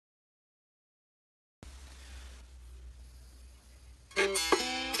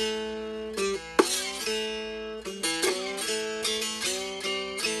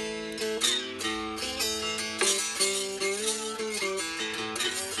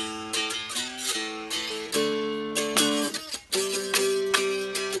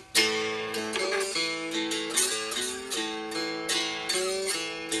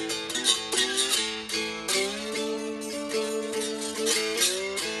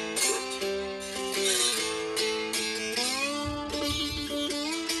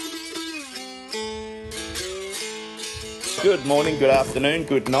Good morning, good afternoon,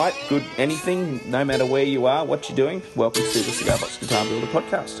 good night, good anything, no matter where you are, what you're doing. Welcome to the Cigar Box Guitar Builder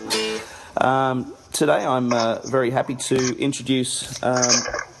podcast. Today I'm very happy to introduce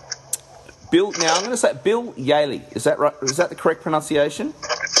Bill. Now I'm going to say Bill Jehle. Is that right? Is that the correct pronunciation?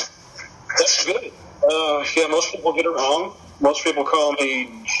 That's good. Yeah, most people get it wrong. Most people call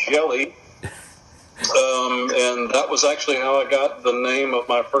me Jehle. And that was actually how I got the name of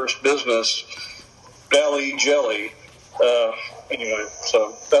my first business, Belly Jelly. Anyway,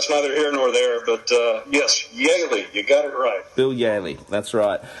 so that's neither here nor there, but yes, Jehle, you got it right. Bill Jehle, that's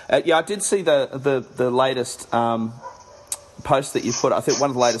right. Yeah, I did see the latest post that you put. I think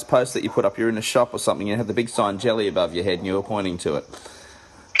one of the latest posts that you put up. You're in a shop or something. You had the big sign "Jelly" above your head, and you were pointing to it.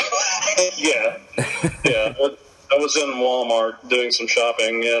 Yeah. I was in Walmart doing some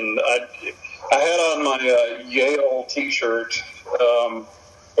shopping, and I had on my Yale T-shirt.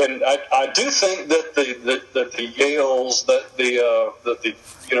 And I do think that the Yales that the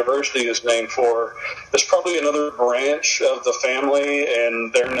university is named for is probably another branch of the family,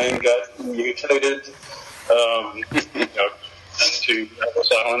 and their name got mutated to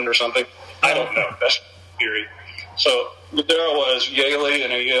Ellis Island or something. I don't know. That's theory. So there I was, Jehle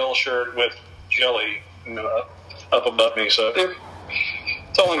in a Yale shirt with jelly up above me. So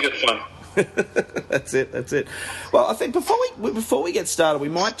it's all in good fun. That's it. Well, I think before we get started, we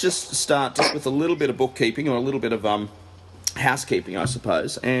might just start with a little bit of bookkeeping or a little bit of housekeeping, I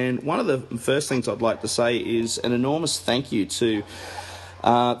suppose. And one of the first things I'd like to say is an enormous thank you to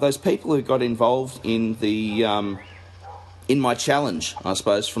those people who got involved in the in my challenge, I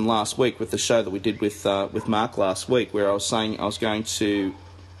suppose, from last week with the show that we did with Mark last week, where I was saying I was going to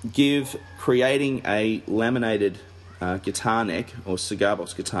give creating a laminated guitar neck or cigar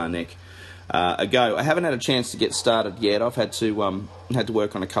box guitar neck a go. I haven't had a chance to get started yet. I've had to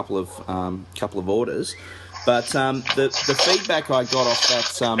work on a couple of orders, but the feedback I got off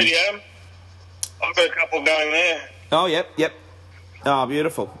that Video. I've got a couple going there. Oh, yep. Oh,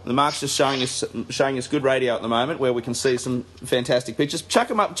 beautiful. The Mark's just showing us good radio at the moment, where we can see some fantastic pictures. Chuck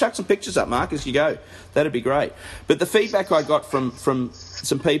some pictures up, Mark, as you go. That'd be great. But the feedback I got from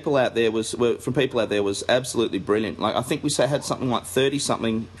some people out there was absolutely brilliant. Like, I think we had something like 30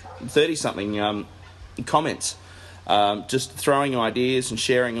 something comments, just throwing ideas and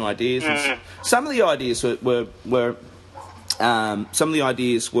sharing ideas. And some of the ideas were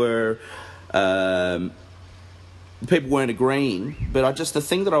people weren't agreeing, but the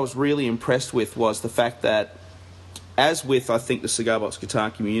thing that I was really impressed with was the fact that, as with I think the cigar box guitar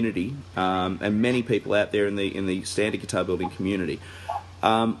community and many people out there in the standard guitar building community,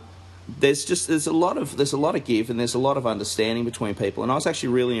 there's a lot of give and there's a lot of understanding between people, and I was actually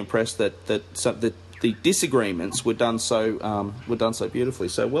really impressed that the disagreements were done so beautifully.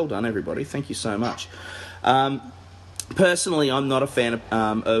 So well done, everybody. Thank you so much. Personally, I'm not a fan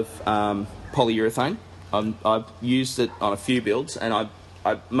of polyurethane. I've used it on a few builds, and I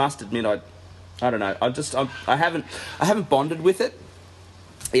must admit I don't know. I haven't bonded with it,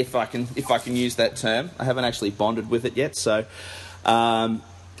 if I can use that term. I haven't actually bonded with it yet. So I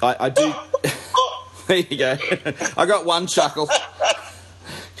do. There you go. I got one chuckle.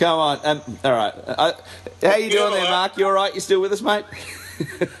 Come on. All right. How you doing there, Mark? You all right? You still with us, mate?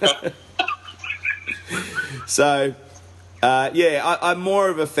 So. I'm more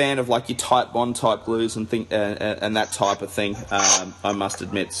of a fan of like your tight bond type glues and that type of thing. I must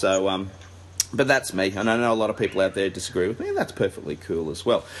admit. So, but that's me, and I know a lot of people out there disagree with me, and that's perfectly cool as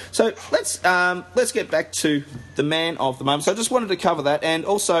well. So let's get back to the man of the moment. So I just wanted to cover that, and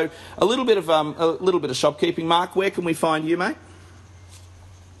also a little bit of shopkeeping. Mark, where can we find you, mate?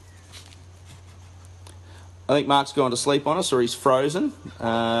 I think Mark's gone to sleep on us, or he's frozen.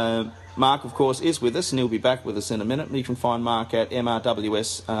 Mark, of course, is with us, and he'll be back with us in a minute. You can find Mark at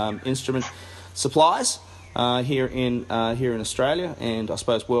MRWS Instrument Supplies here in Australia, and I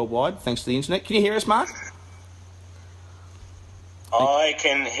suppose worldwide, thanks to the internet. Can you hear us, Mark? I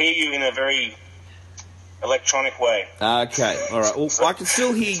can hear you in a very electronic way. Okay, all right. Well, I can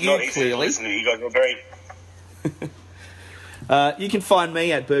still hear you clearly. You guys are very... You can find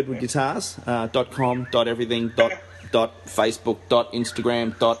me at birdwoodguitars.com.everything. Facebook,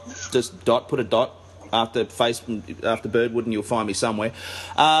 Instagram, just put a dot after Birdwood and you'll find me somewhere.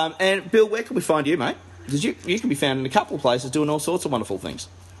 And Bill, where can we find you, mate? Because you can be found in a couple of places doing all sorts of wonderful things.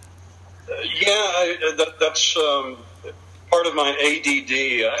 That's part of my ADD.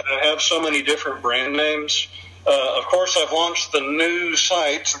 I have so many different brand names. Of course, I've launched the new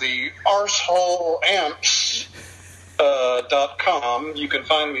site, the arseholeamps.com. You can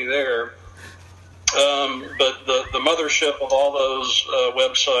find me there. But the mothership of all those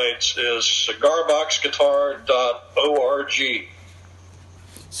websites is cigarboxguitar.org.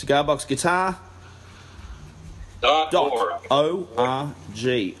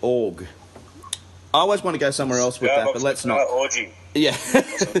 Cigarboxguitar.org. Org. I always want to go somewhere else with that, but let's not. Orgy. Yeah.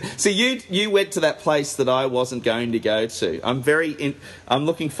 See, you went to that place that I wasn't going to go to. I'm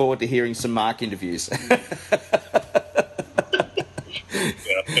looking forward to hearing some Mark interviews.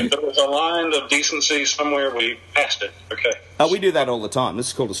 If there was a line of decency somewhere, we passed it. Okay. Oh, we do that all the time. This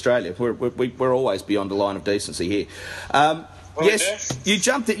is called Australia. We're always beyond the line of decency here. Yes, you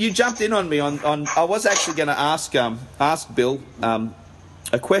jumped in on me on. I was actually going to ask Bill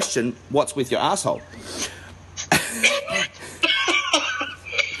a question. What's with your asshole?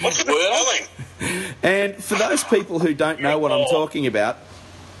 What's the spelling? And for those people who don't know what I'm talking about,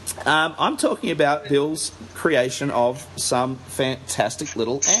 I'm talking about Bill's creation of some fantastic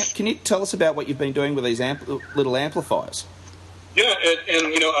little amp. Can you tell us about what you've been doing with these little amplifiers? Yeah,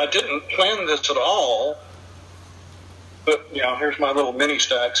 and I didn't plan this at all, but here's my little mini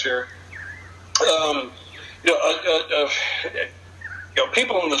stacks here.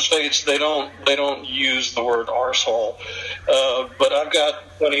 People in the States they don't use the word arsehole, but I've got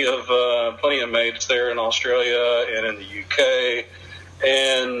plenty of mates there in Australia and in the UK.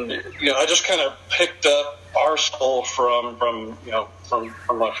 And I just kind of picked up arsehole from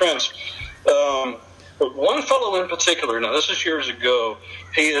my friends. But one fellow in particular, now this is years ago,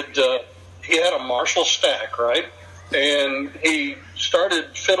 he had a Marshall stack, right? And he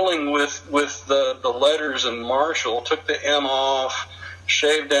started fiddling with the letters in Marshall, took the M off,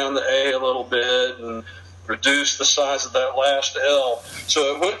 shaved down the A a little bit, and reduced the size of that last L.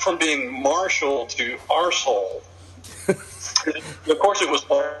 So it went from being Marshall to arsehole. Of course, it was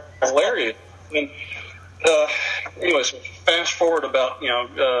hilarious. And anyways, fast forward about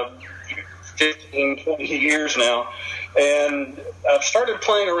 15, 20 years now, and I've started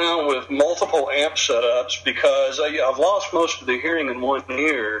playing around with multiple amp setups because I've lost most of the hearing in one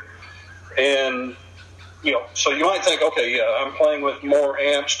ear, and so you might think, okay, yeah, I'm playing with more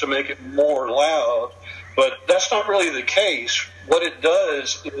amps to make it more loud, but that's not really the case. What it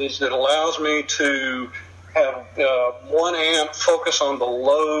does is it allows me to have one amp focus on the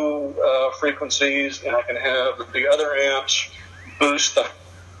low frequencies, and I can have the other amps boost the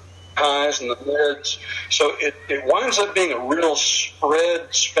highs and the mids. So it winds up being a real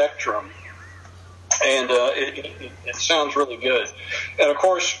spread spectrum, and it sounds really good. And of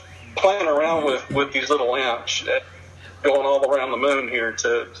course, playing around with these little amps, going all around the moon here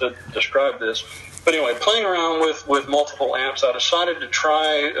to describe this. But anyway, playing around with multiple amps, I decided to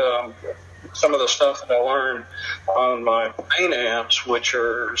try some of the stuff that I learned on my main amps, which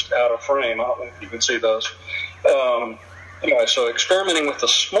are out of frame. I don't know if you can see those. Anyway, so experimenting with the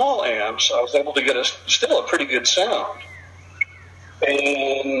small amps, I was able to get still a pretty good sound.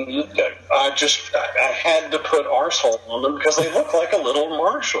 And I had to put arsehole on them because they look like a little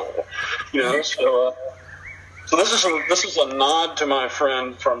Marshall, So this is a nod to my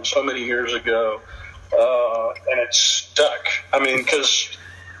friend from so many years ago, and it stuck. I mean, because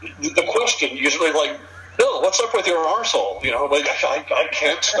the question usually Bill, what's up with your arsehole? I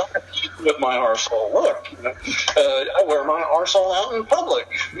can't stop with my arsehole. Look, I wear my arsehole out in public,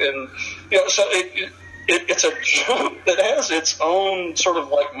 and so it's a joke that has its own sort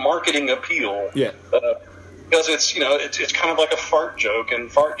of marketing appeal. Yeah. Because it's it's kind of like a fart joke,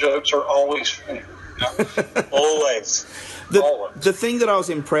 and fart jokes are always funny. Always. The thing that I was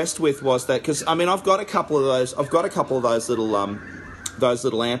impressed with was that, because I've got a couple of those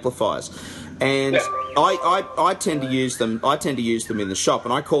little amplifiers, and I tend to use them. I tend to use them in the shop,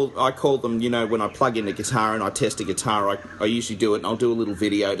 and I call them. When I plug in a guitar and I test a guitar, I usually do it, and I'll do a little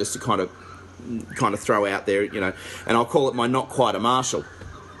video just to kind of throw out there, and I'll call it my not quite a Marshall.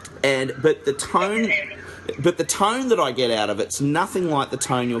 But the tone that I get out of it's nothing like the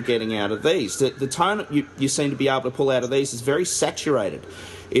tone you're getting out of these. The tone you seem to be able to pull out of these is very saturated.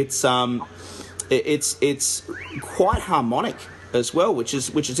 It's quite harmonic as well, which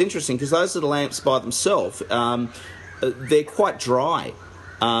is interesting, because those little amps by themselves, they're quite dry.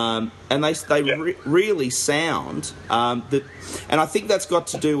 and they really sound and I think that's got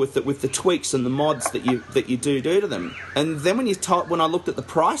to do with the tweaks and the mods that you do to them. And then when I looked at the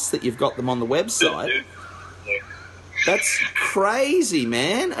price that you've got them on the website, that's crazy,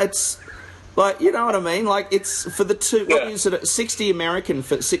 man. It's like, you know what I mean? Like, it's for the two. What is it? 60 American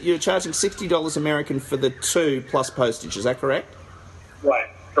for you're charging $60 American for the two plus postage. Is that correct? Right.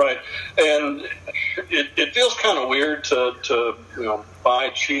 And it feels kind of weird to buy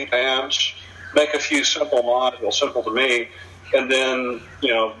cheap amps, make a few simple mods, well, simple to me, and then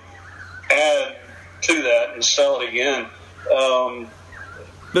add to that and sell it again.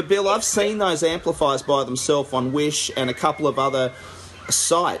 But Bill, I've seen those amplifiers by themselves on Wish and a couple of other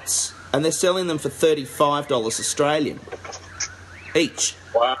sites, and they're selling them for $35 Australian each.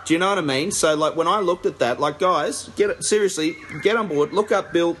 Wow. Do you know what I mean? So, like, when I looked at that, like, guys, seriously, get on board. Look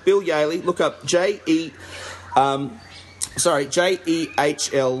up Bill Jehle. Look up Jehle.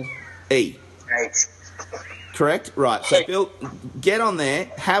 Correct? Right. So, Bill, get on there,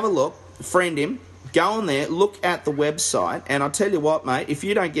 have a look, friend him, go on there, look at the website, and I'll tell you what, mate, if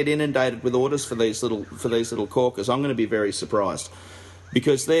you don't get inundated with orders for these little corkers, I'm going to be very surprised,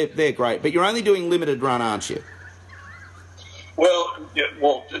 because they're great. But you're only doing limited run, aren't you? Well,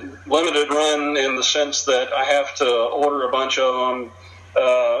 limited run in the sense that I have to order a bunch of them,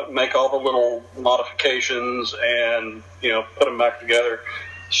 make all the little modifications, and put them back together.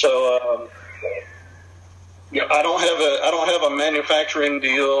 So I don't have a manufacturing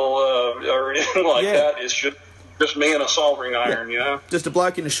deal or anything like that. It's just me and a soldering iron, Just a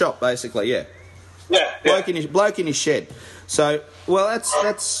bloke in the shop, basically. Yeah. Yeah. Bloke in his shed. So, well,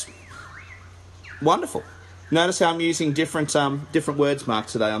 that's wonderful. Notice how I'm using different words, Mark,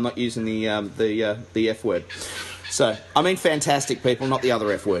 today. I'm not using the F word. So, I mean fantastic, people, not the other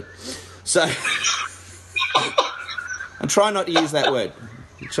F word. So, I'm trying not to use that word.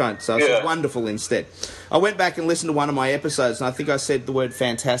 So I said wonderful instead. I went back and listened to one of my episodes, and I think I said the word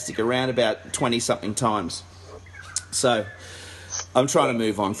fantastic around about 20-something times. So, I'm trying to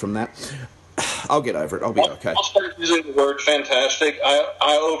move on from that. I'll get over it. I'll be okay. I'll start using the word fantastic.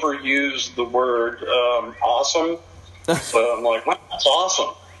 I overuse the word awesome. So I'm like, wow, that's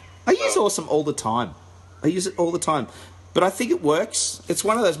awesome. I use awesome all the time. I use it all the time. But I think it works. It's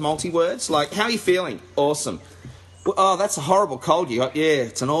one of those multi-words. Like, how are you feeling? Awesome. Well, oh, that's a horrible cold you got. Yeah,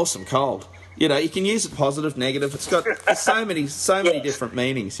 it's an awesome cold. You can use it positive, negative. It's got so many different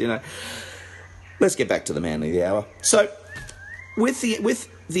meanings, Let's get back to the man of the hour. So, with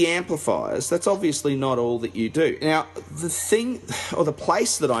the amplifiers, that's obviously not all that you do. Now, the thing, or the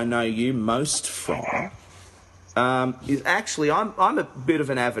place that I know you most from, is actually, I'm a bit of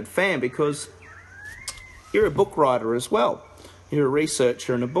an avid fan, because you're a book writer as well. You're a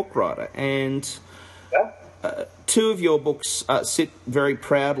researcher and a book writer, and two of your books sit very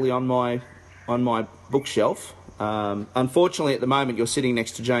proudly on my bookshelf. Unfortunately, at the moment, you're sitting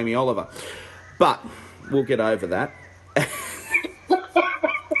next to Jamie Oliver, but we'll get over that.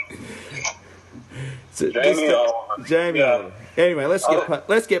 Jamie Oliver. Anyway,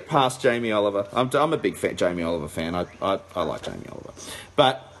 let's get past Jamie Oliver. I'm a big Jamie Oliver fan. I like Jamie Oliver.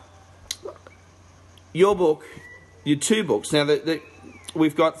 But your book, your two books. Now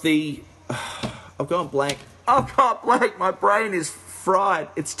we've got the. I've gone blank. My brain is fried.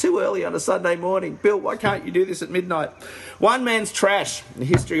 It's too early on a Sunday morning. Bill, why can't you do this at midnight? One Man's Trash: The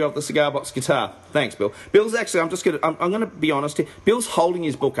History of the Cigar Box Guitar. Thanks, Bill. Bill's actually, I'm going to be honest here. Bill's holding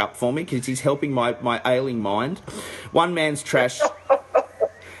his book up for me because he's helping my ailing mind. One Man's Trash,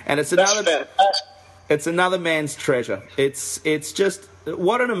 and it's another man's treasure. It's just,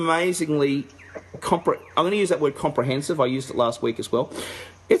 what an amazingly I'm going to use that word comprehensive. I used it last week as well.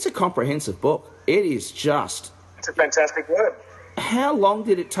 It's a comprehensive book. It is just. It's a fantastic word. How long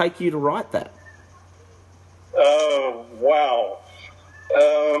did it take you to write that? Oh, wow.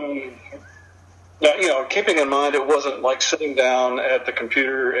 Now, keeping in mind it wasn't like sitting down at the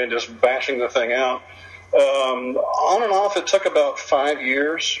computer and just bashing the thing out. On and off, it took about 5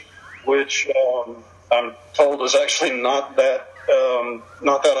 years, which I'm told is actually not that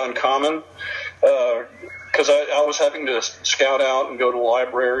uncommon. Because I was having to scout out and go to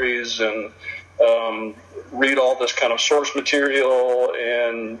libraries and read all this kind of source material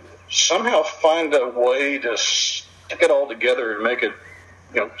and somehow find a way to stick it all together and make it,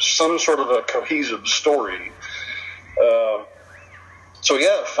 some sort of a cohesive story. So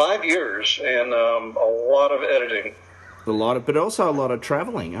 5 years and a lot of editing. But also a lot of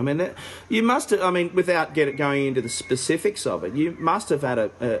travelling. I mean, you must have, without going into the specifics of it, you must have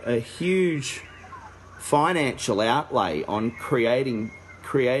had a huge financial outlay on creating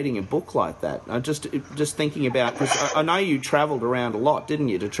creating a book like that? I'm just thinking about, because I know you travelled around a lot, didn't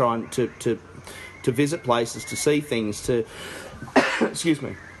you, to try and to visit places, to see things, to excuse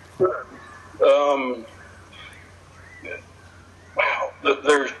me. Wow,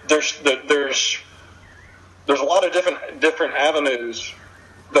 there's a lot of different avenues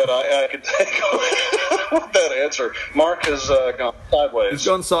that I could take with that answer. Mark has gone sideways. He's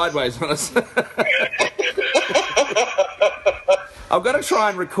gone sideways on us. I've got to try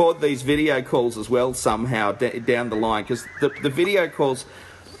and record these video calls as well somehow down the line, because the video calls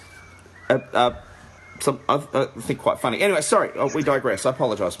are I think quite funny. Anyway, sorry, we digress. I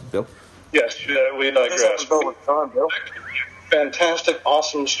apologise, Bill. Yes, we digress. Fantastic,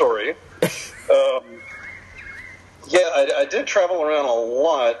 awesome story. I did travel around a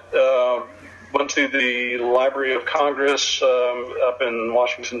lot. Went to the Library of Congress up in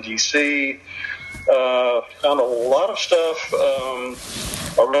Washington, D.C., found a lot of stuff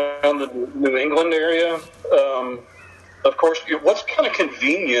around the New England area. Of course, what's kind of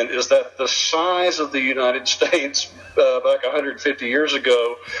convenient is that the size of the United States back 150 years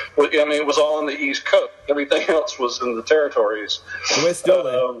ago, it was all on the East Coast. Everything else was in the territories. We're still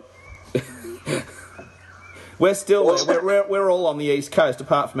there. We're still there. We're all on the East Coast,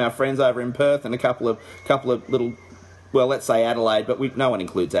 apart from our friends over in Perth and a couple of little, well, let's say Adelaide, but no one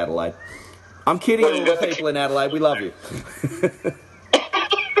includes Adelaide. I'm kidding, all the people in Adelaide. We love you.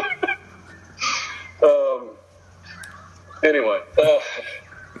 Anyway,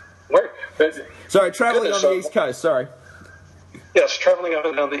 sorry, traveling on the East Coast. Sorry. Yes, traveling up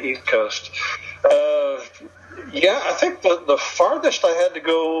and down the East Coast. I think the farthest I had to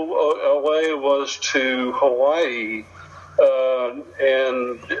go away was to Hawaii,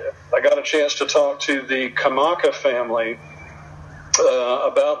 and I got a chance to talk to the Kamaka family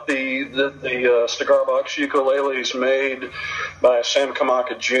about the cigar box ukuleles made by Sam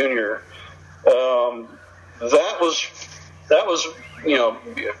Kamaka Jr. That was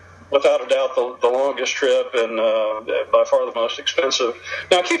without a doubt the longest trip and by far the most expensive.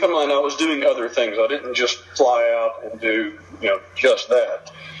 Now, keep in mind, I was doing other things. I didn't just fly out and do just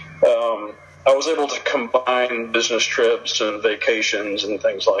that. I was able to combine business trips and vacations and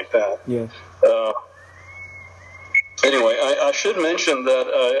things like that. Yeah. Anyway, I should mention that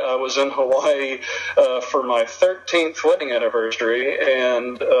I was in Hawaii for my 13th wedding anniversary,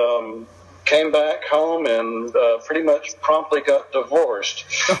 and came back home and pretty much promptly got divorced.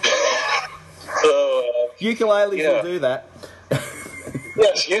 So ukuleles will do that.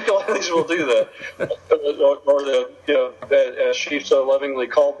 Yes, ukuleles will do that, or as she so lovingly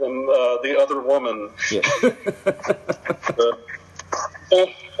called them, the other woman. Yeah.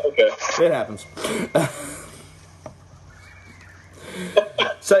 Okay. It happens.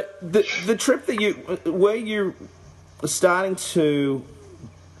 So the trip that you starting to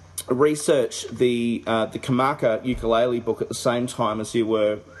research the Kamaka ukulele book at the same time as you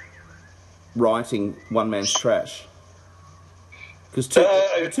were writing One Man's Trash? Because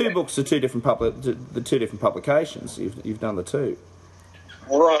the two books are two different publications. You've done the two.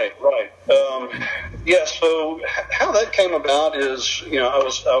 Right. So how that came about is,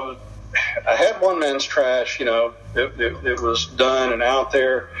 I had One Man's Trash. It was done and out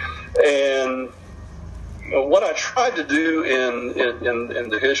there, and what I tried to do in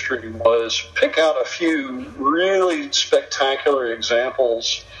the history was pick out a few really spectacular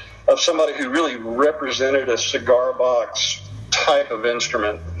examples of somebody who really represented a cigar box type of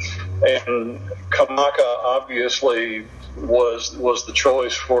instrument. And Kamaka obviously was the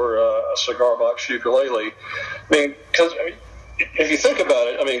choice for a cigar box ukulele. Because if you think about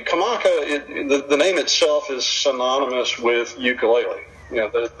it, Kamaka, the name itself is synonymous with ukulele.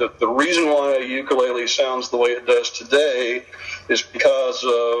 The reason why a ukulele sounds the way it does today is because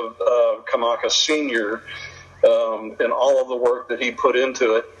of Kamaka Sr. And all of the work that he put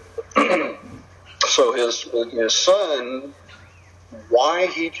into it. So his son, why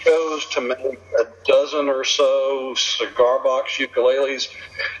he chose to make a dozen or so cigar box ukuleles,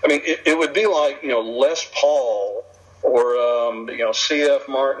 it would be like Les Paul or C.F.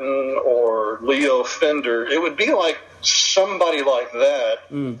 Martin or Leo Fender. It would be like somebody like that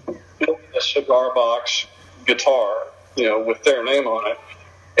built a cigar box guitar, with their name on it.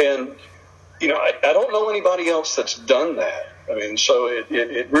 And, I don't know anybody else that's done that. So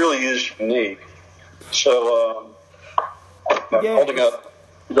it really is unique. So I'm holding up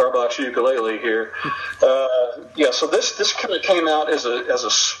cigar box ukulele here. So this kind of came out as a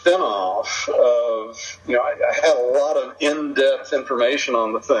spin-off of, I had a lot of in-depth information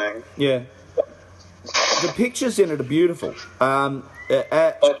on the thing. Yeah. The pictures in it are beautiful.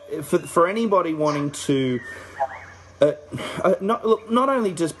 For anybody wanting to not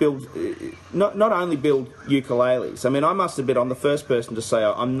only build ukuleles. I mean, I must admit, I'm the first person to say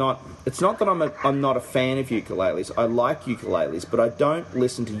I'm not. It's not that I'm not a fan of ukuleles. I like ukuleles, but I don't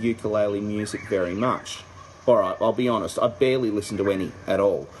listen to ukulele music very much. All right, I'll be honest. I barely listen to any at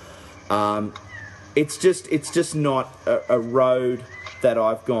all. It's just not a road that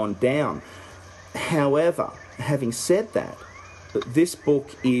I've gone down. However, having said that, this book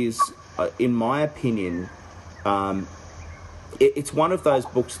is, in my opinion, it's one of those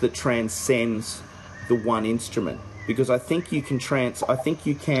books that transcends the one instrument, because I think you can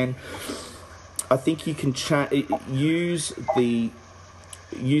use the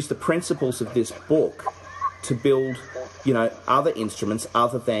principles of this book to build, other instruments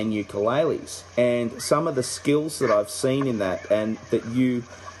other than ukuleles. And some of the skills that I've seen in that, and that you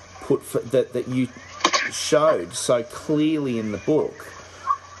that you showed so clearly in the book,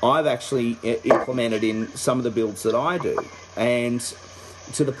 I've actually implemented in some of the builds that I do, and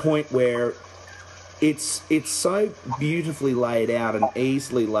to the point where it's so beautifully laid out and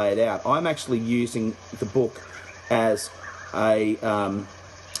easily laid out. I'm actually using the book as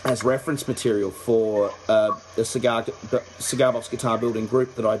reference material for a cigar box guitar building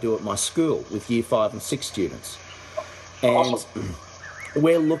group that I do at my school with Year 5 and 6 students. And awesome.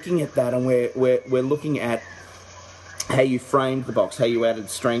 We're looking at that, and we're looking at how you framed the box, how you added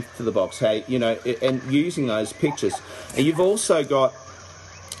strength to the box, how and using those pictures. And you've also got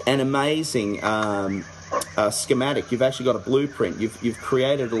an amazing schematic. You've actually got a blueprint. You've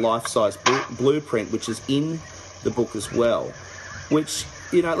created a life-size blueprint, which is in the book as well. Which,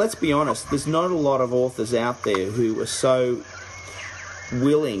 let's be honest, there's not a lot of authors out there who are so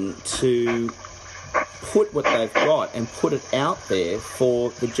willing to put what they've got and put it out there for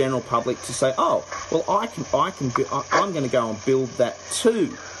the general public to say, oh, well, I'm going to go and build that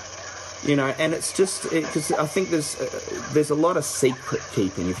too. And it's just because I think there's a lot of secret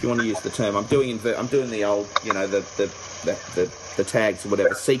keeping, if you want to use the term. I'm doing the old, the tags or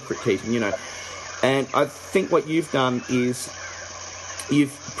whatever, secret keeping, And I think what you've done is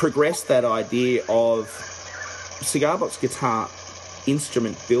you've progressed that idea of cigar box guitar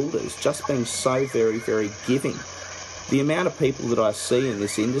instrument builders just being so very, very giving. The amount of people that I see in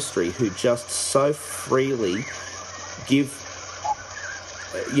this industry who just so freely give,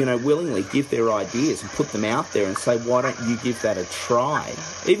 willingly give their ideas and put them out there and say, why don't you give that a try?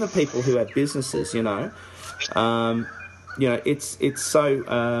 Even people who have businesses, it's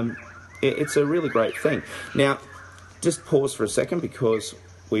a really great thing. Now, just pause for a second because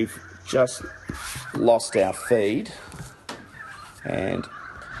we've just lost our feed. And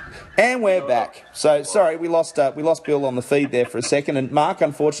we're back. So sorry, we lost Bill on the feed there for a second, and Mark,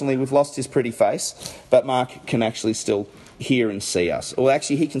 unfortunately, we've lost his pretty face, but Mark can actually still hear and see us. Well,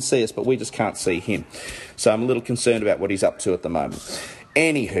 actually, he can see us, but we just can't see him. So I'm a little concerned about what he's up to at the moment.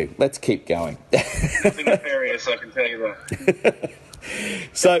 Anywho, let's keep going. Nothing nefarious, I can tell you that.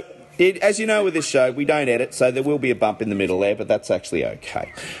 So, as you know with this show, we don't edit, so there will be a bump in the middle there, but that's actually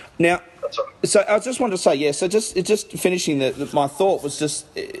okay. Now, so I just wanted to say, so just finishing my thought was just,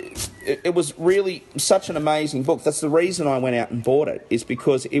 it was really such an amazing book. That's the reason I went out and bought it, is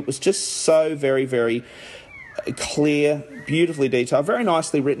because it was just so very, very clear, beautifully detailed, very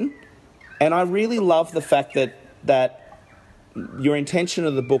nicely written. And I really love the fact that your intention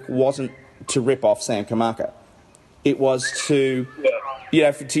of the book wasn't to rip off Sam Kamaka. It was to...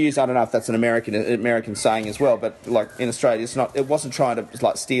 to use, I don't know if that's an American saying as well, but like in Australia, it wasn't trying to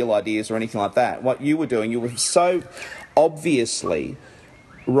like steal ideas or anything like that. What you were doing, you were so obviously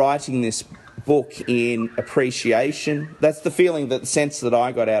writing this book in appreciation. That's the feeling, the sense that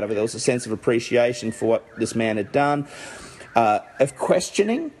I got out of it. There was a sense of appreciation for what this man had done, of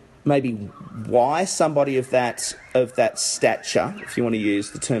questioning maybe why somebody of that stature, if you want to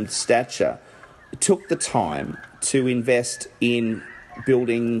use the term stature, took the time to invest in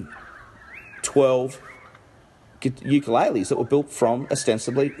building 12 ukuleles that were built from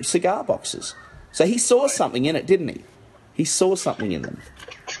ostensibly cigar boxes. So he saw something in it, didn't he? He saw something in them.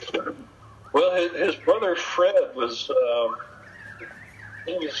 Well, his brother Fred was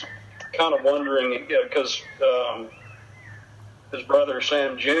he was kind of wondering, because his brother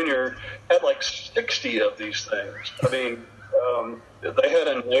Sam Jr. had like 60 of these things. I mean, they had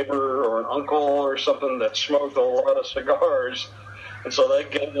a neighbor or an uncle or something that smoked a lot of cigars. And so they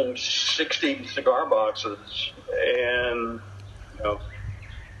gave him 60 cigar boxes, and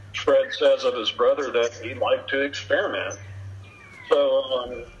Fred says of his brother that he liked to experiment.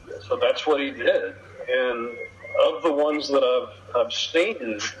 So that's what he did. And of the ones that I've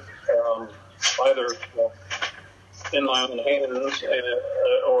seen, either in my own hands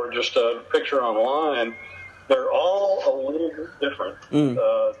or just a picture online, they're all a little bit different.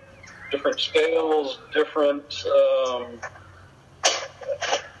 Different scales, different.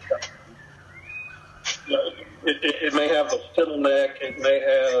 It may have the fiddle neck. It may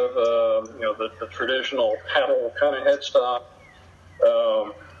have the traditional paddle kind of headstock.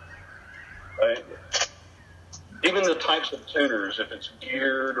 Right? Even the types of tuners, if it's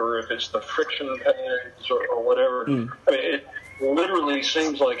geared or if it's the friction pegs or whatever. I mean, it literally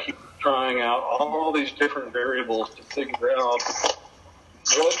seems like he's trying out all these different variables to figure out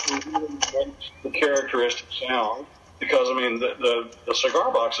what really makes the characteristic sound. Because I mean, the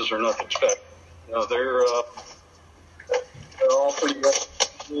cigar boxes are nothing special. They're all pretty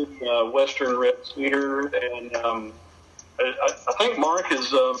Western red cedar, and I think Mark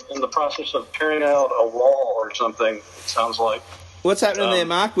is in the process of tearing out a wall or something. It sounds like. What's happening there,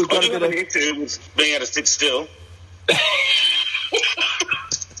 Mark? We've got a bit of YouTube being able to sit still.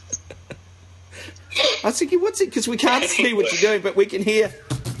 I was thinking, what's it? Because we can't see what you're doing, but we can hear.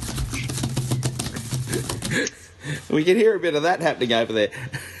 We can hear a bit of that happening over there.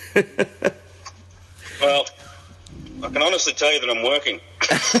 Well, I can honestly tell you that I'm working.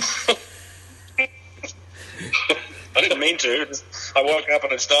 I didn't mean to. I woke up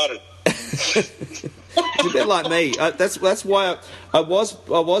and it started. It's a bit like me. That's why I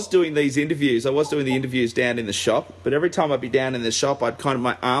was doing these interviews. I was doing the interviews down in the shop, but every time I'd be down in the shop,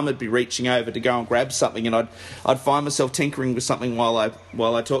 my arm would be reaching over to go and grab something, and I'd find myself tinkering with something while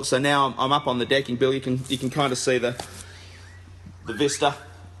I talk. So now I'm up on the decking, Bill. You can kind of see the vista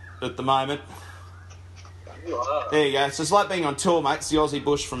at the moment. Wow. There you go. So it's like being on tour, mate. It's the Aussie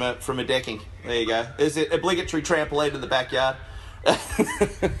bush from a decking. There you go. Is it obligatory trampoline in the backyard?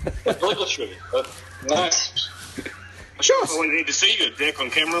 Obligatory. Nice. Sure. Well, we need to see your deck on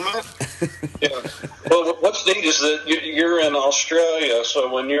camera, mate. Yeah. Well, what's neat is that you're in Australia,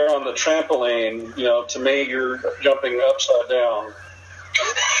 so when you're on the trampoline, to me, you're jumping upside down.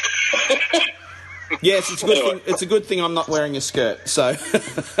 Yes, it's a good thing. It's a good thing I'm not wearing a skirt. So.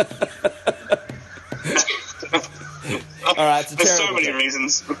 All right, there's so many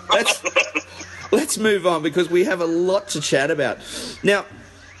reasons. Let's move on because we have a lot to chat about. Now,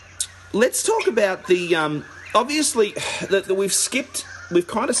 let's talk about the obviously that we've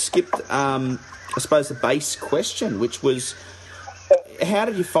kind of skipped I suppose the base question, which was how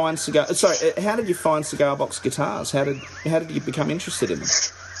did you find cigar box guitars? How did you become interested in them?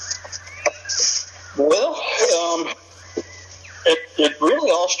 Well, it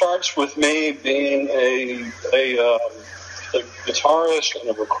really all starts with me being a guitarist and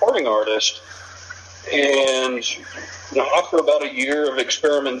a recording artist, and after about a year of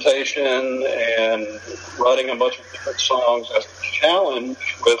experimentation and writing a bunch of different songs as a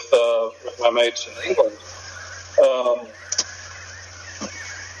challenge with my mates in England,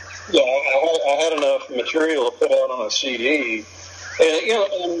 I had enough material to put out on a CD.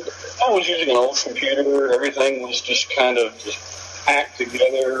 And I was using an old computer. Everything was just kind of packed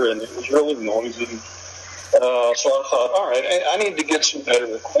together, and it was really noisy. So I thought, all right, I need to get some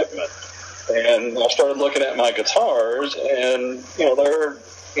better equipment. And I started looking at my guitars, and they're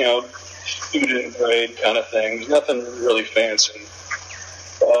student grade kind of things, nothing really fancy.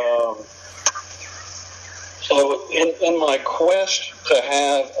 So in my quest to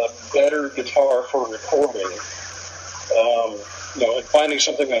have a better guitar for recording, and finding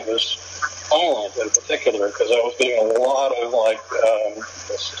something that was silent in particular, because I was getting a lot of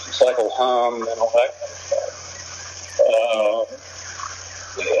cycle hum and all that kind of stuff.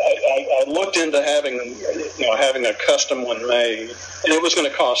 I looked into having a custom one made, and it was going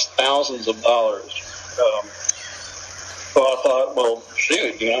to cost thousands of dollars. So I thought, well,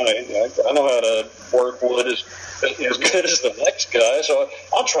 shoot, I know how to work wood as good as the next guy, so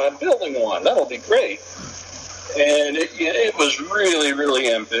I'll try building one. That'll be great. And it was really,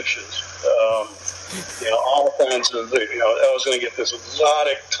 really ambitious. All kinds of, I was going to get this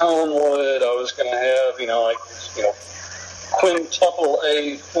exotic tone wood. I was going to have, quintuple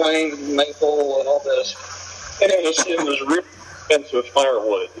A flamed maple and all this. And it was really expensive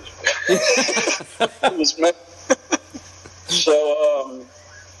firewood. It was so,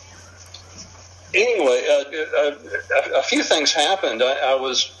 anyway, a few things happened. I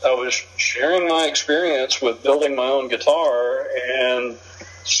was sharing my experience with building my own guitar, and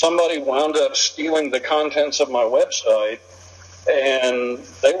somebody wound up stealing the contents of my website, and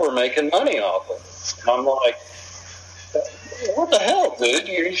they were making money off it. And I'm like, what the hell, dude?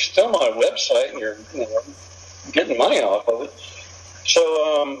 You stole my website, and you're getting money off of it.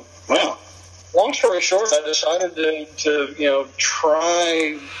 So, long story short, I decided to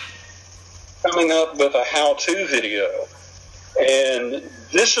try coming up with a how-to video. And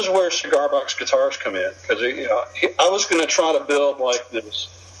this is where cigar box guitars come in, because I was going to try to build like this,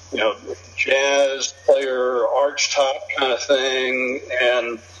 jazz player arch top kind of thing,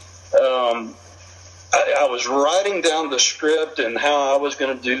 and I was writing down the script and how I was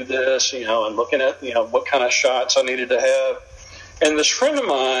going to do this, and looking at what kind of shots I needed to have. And this friend of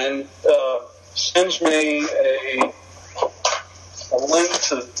mine sends me a link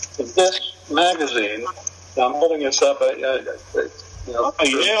to this magazine. I'm holding this up. It's got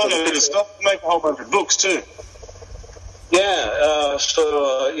to make a whole bunch of books too. Yeah,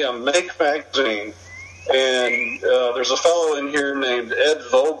 Make magazine, and there's a fellow in here named Ed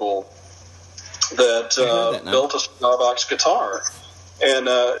Vogel that built a cigar box guitar, and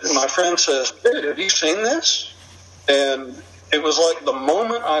my friend says, "Dude, have you seen this?" And it was like the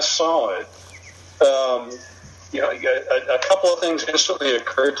moment I saw it. A couple of things instantly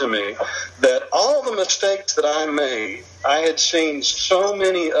occurred to me, that all the mistakes that I made, I had seen so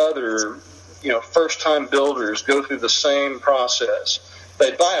many other, first-time builders go through the same process.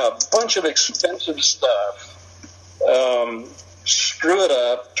 They'd buy a bunch of expensive stuff, screw it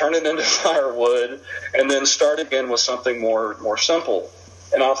up, turn it into firewood, and then start again with something more simple.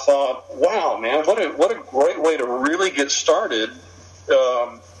 And I thought, wow, man, what a great way to really get started.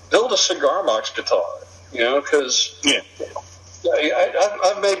 Build a cigar box guitar. Because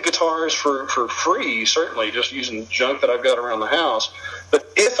I've made guitars for free, certainly, just using junk that I've got around the house. But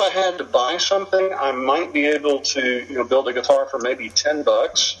if I had to buy something, I might be able to build a guitar for maybe $10,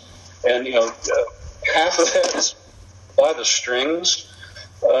 and half of that is buy the strings.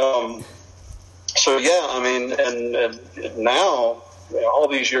 And now, all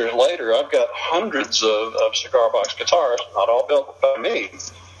these years later, I've got hundreds of cigar box guitars, not all built by me,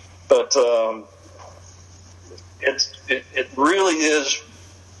 but. It really is.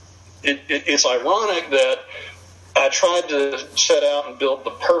 It's ironic that I tried to set out and build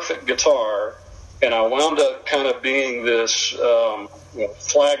the perfect guitar, and I wound up kind of being this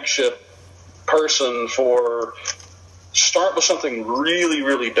flagship person for start with something really,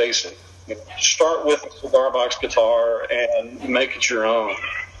 really basic. Start with a cigar box guitar and make it your own.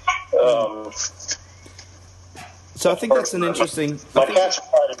 So I think that's an interesting. My cat's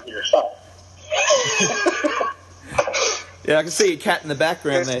right in here. Stop. Yeah, I can see a cat in the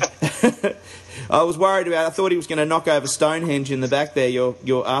background there. I was worried about. I thought he was going to knock over Stonehenge in the back there. Your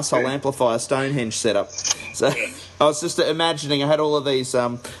arsehole amplifier Stonehenge setup. So I was just imagining. I had all of these.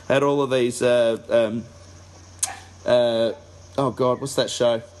 Oh God, what's that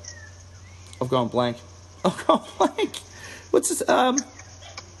show? I've gone blank. What's this? Oh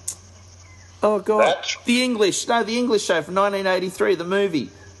God, The English show from 1983. The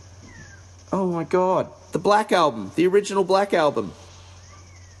movie. Oh my God. The Black Album, the original Black Album.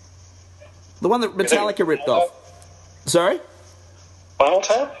 The one that Metallica ripped off. Sorry? Spinal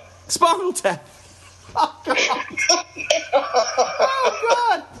Tap? Spinal Tap. Oh, God.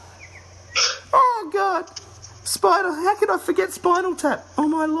 Oh, God. How could I forget Spinal Tap? Oh,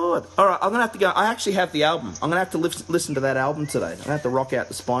 my Lord. All right, I'm going to have to go. I actually have the album. I'm going to have to listen to that album today. I'm going to have to rock out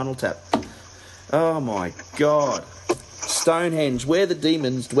the Spinal Tap. Oh, my God. Stonehenge, where the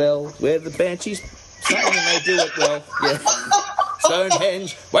demons dwell, where the banshees... And they do it well, yeah.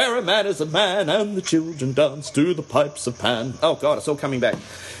 Stonehenge, where a man is a man and the children dance to the pipes of Pan. Oh, God, it's all coming back.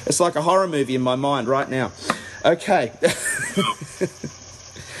 It's like a horror movie in my mind right now. Okay.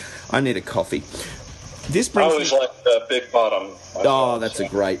 I need a coffee. This brings I always like Big Bottom. Oh, that's a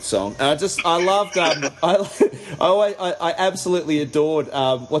great song. I loved. I absolutely adored.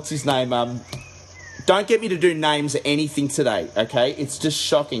 What's his name? Don't get me to do names or anything today, okay? It's just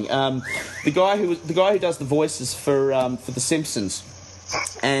shocking. The guy who does the voices for The Simpsons,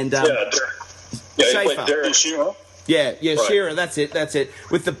 and Derek Shearer. Yeah, right. Shearer. That's it.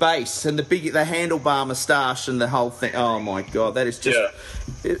 With the bass and the handlebar moustache and the whole thing. Oh my God, that is just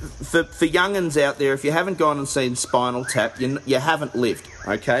for young'uns out there. If you haven't gone and seen Spinal Tap, you haven't lived.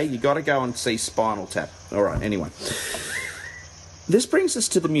 Okay, you got to go and see Spinal Tap. All right. Anyway, this brings us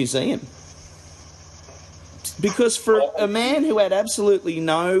to the museum. Because for a man who had absolutely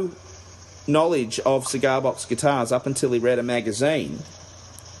no knowledge of cigar box guitars up until he read a magazine,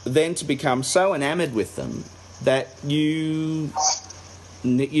 then to become so enamoured with them that you're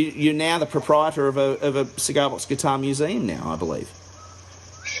now the proprietor of a cigar box guitar museum now, I believe.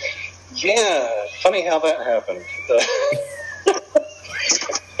 Yeah, funny how that happened.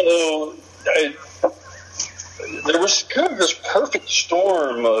 There was kind of this perfect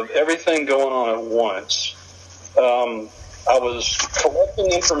storm of everything going on at once. I was collecting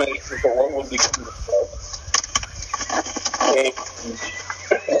information for what would become the book.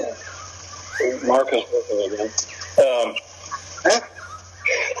 Mark is working again.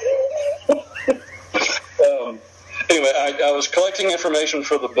 I was collecting information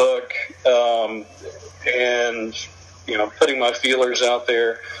for the book, and putting my feelers out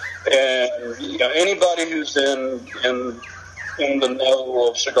there. And anybody who's in the know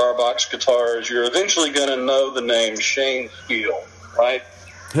of cigar box guitars, you're eventually going to know the name Shane Steele, right?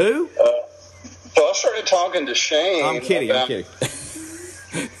 Who? So I started talking to Shane. I'm kidding.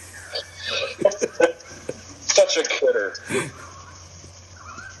 Such a kidder.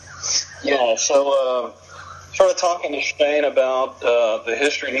 Yeah, so started talking to Shane about the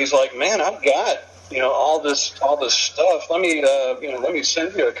history, and he's like, "Man, I've got all this stuff. Let me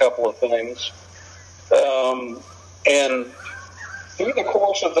send you a couple of things." And through the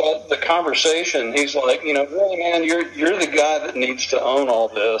course of the conversation, he's like, "Really, man, you're the guy that needs to own all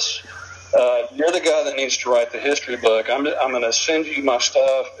this. You're the guy that needs to write the history book. I'm going to send you my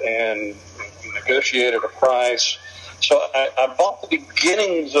stuff," and we negotiated a price. So I bought the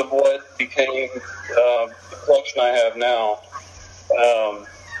beginnings of what became the collection I have now.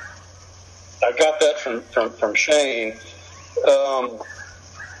 I got that from Shane.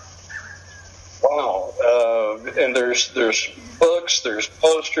 Wow. And there's books, there's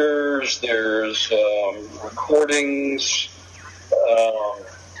posters, there's recordings.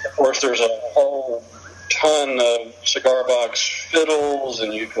 Of course, there's a whole ton of cigar box fiddles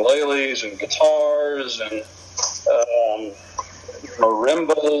and ukuleles and guitars and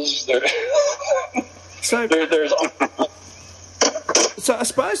marimbas. So I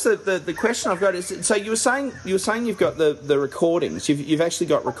suppose the question I've got is, so you were saying you've got the recordings. You've actually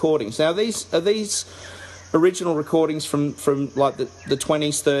got recordings. Now are these original recordings from like the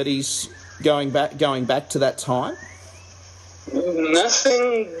 20s, 30s, going back to that time?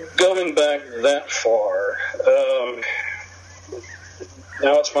 Nothing going back that far.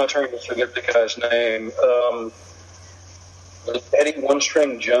 Now it's my turn to forget the guy's name. Eddie One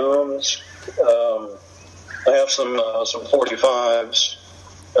String Jones. I have some 45s.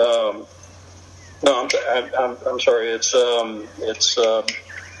 No, I'm sorry. It's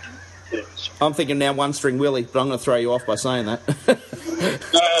I'm thinking now One String Willie, but I'm going to throw you off by saying that.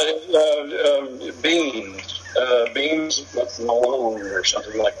 Beans Malone or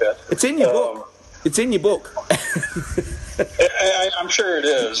something like that. It's in your book. It's in your book. I'm sure it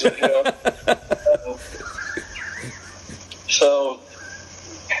is. So,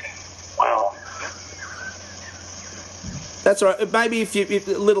 wow. That's all right. Maybe if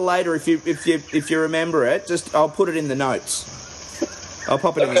a little later, if you remember it, I'll put it in the notes. I'll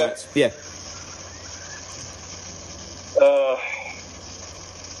pop it in the notes. Yeah.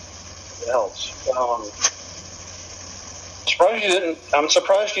 What else? I'm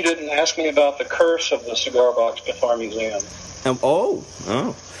surprised you didn't ask me about the curse of the Cigar Box Guitar Museum. Hang on.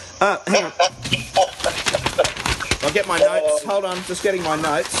 I'll get my notes. Hold on, just getting my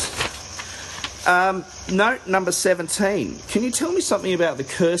notes. Note number 17. Can you tell me something about the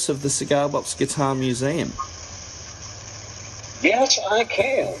curse of the Cigar Box Guitar Museum? Yes, I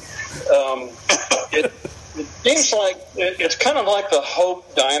can. It seems like it's kind of like the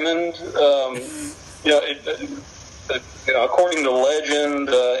Hope Diamond. According to legend,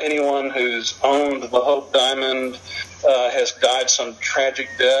 anyone who's owned the Hope Diamond has died some tragic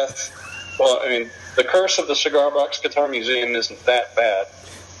death. Well, I mean, the curse of the Cigar Box Guitar Museum isn't that bad.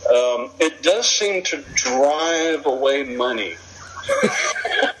 It does seem to drive away money.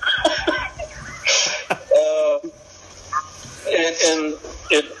 And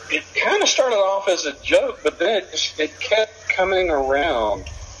it kind of started off as a joke, but then it kept coming around.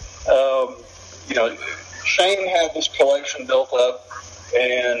 Shane had this collection built up,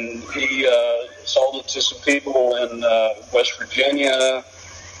 and he sold it to some people in West Virginia,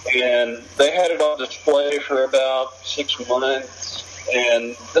 and they had it on display for about 6 months,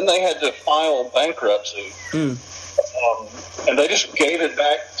 and then they had to file bankruptcy. And they just gave it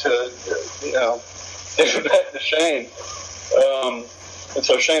back to Shane. And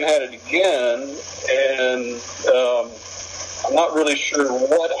so Shane had it again, and I'm not really sure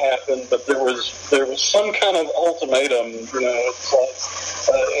what happened, but there was some kind of ultimatum. It's like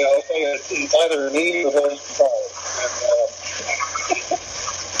it's either me or those guitars.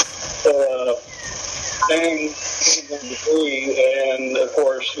 So Shane agreed, and of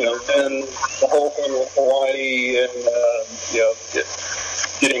course, then the whole thing with Hawaii and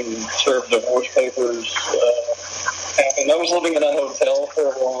getting served divorce papers happened. I was living in a hotel for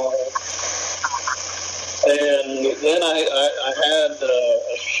a while. And then I had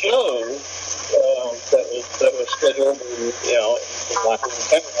a show that was scheduled in my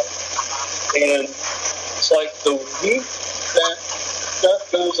hometown, and it's like the week that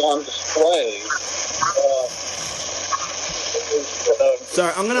stuff goes on display. It was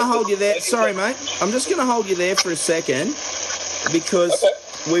Sorry, I'm going to hold you there. Sorry, mate. I'm just going to hold you there for a second because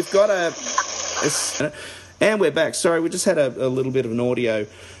we've got and we're back. Sorry, we just had a little bit of an audio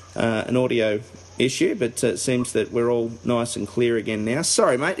issue, but it seems that we're all nice and clear again now.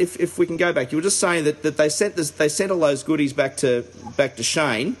 Sorry, mate. If we can go back, you were just saying that they sent all those goodies back to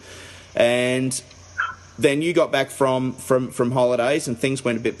Shane, and then you got back from holidays and things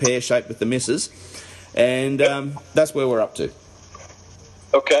went a bit pear-shaped with the missus, and that's where we're up to.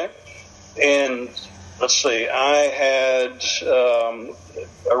 Okay. And let's see, I had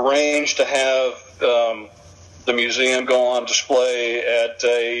arranged to have the museum go on display at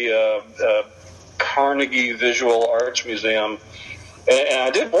a Carnegie Visual Arts Museum. And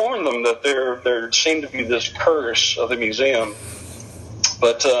I did warn them that there seemed to be this curse of the museum.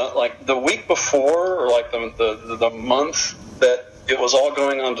 But like the week before, or like the month that it was all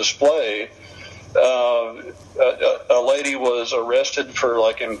going on display, a lady was arrested for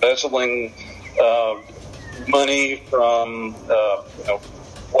like embezzling money from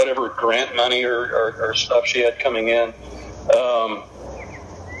whatever grant money or stuff she had coming in.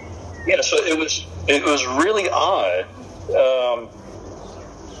 So it was really odd.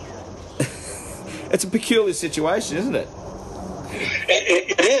 It's a peculiar situation, isn't it?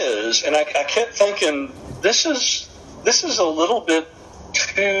 It is, and I kept thinking this is a little bit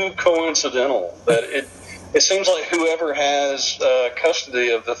too coincidental. That it seems like whoever has custody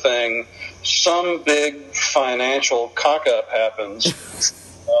of the thing, some big financial cock-up happens.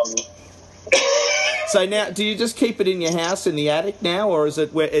 So now, do you just keep it in your house in the attic now, or is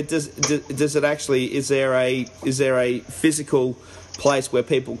it where it does it actually? Is there a physical place where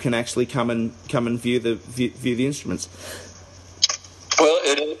people can actually come and view the instruments? Well,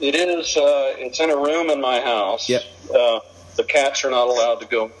 it is. It's in a room in my house. Yep. The cats are not allowed to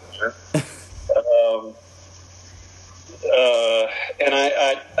go there. And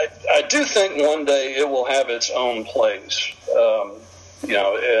I do think one day it will have its own place.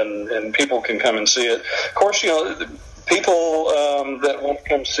 And people can come and see it. Of course, people that want to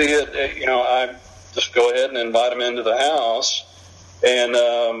come see it, I just go ahead and invite them into the house, and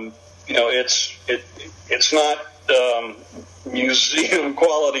it's not museum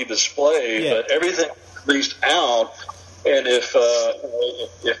quality display, but everything at least out. And if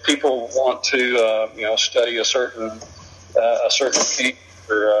people want to study a certain piece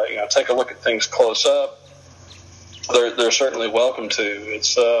or take a look at things close up, they're certainly welcome to.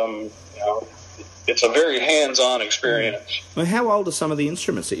 It's it's a very hands-on experience. Well, how old are some of the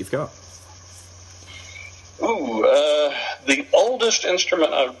instruments that you've got? The oldest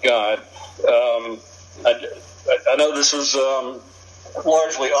instrument I've got, I know this is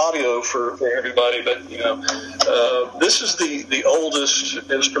largely audio for everybody, but this is the oldest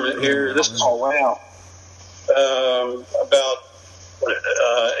instrument here. This is about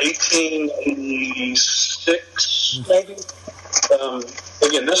 1886, maybe.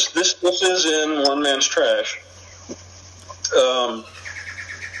 Again, this is in one man's trash.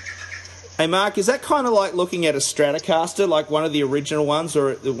 Hey, Mark, is that kind of like looking at a Stratocaster, like one of the original ones,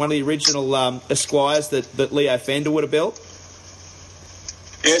 or one of the original Esquires that Leo Fender would have built?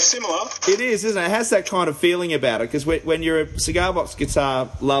 Yeah, similar. It is, isn't it? It has that kind of feeling about it, because when you're a cigar box guitar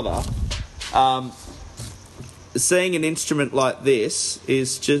lover, seeing an instrument like this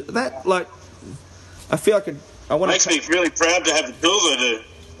is just that. Like, I feel like I want. Makes me really proud to have the tools I do.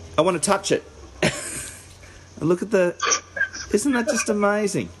 I want to touch it. And look at isn't that just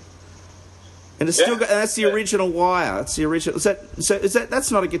amazing? And it's still got, that's the original wire. It's the original. Is that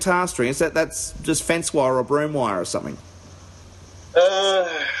that's not a guitar string? That's just fence wire or broom wire or something?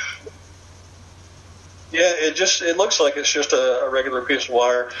 It looks like it's just a regular piece of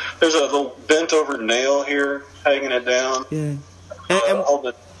wire. There's a little bent over nail here hanging it down. Yeah.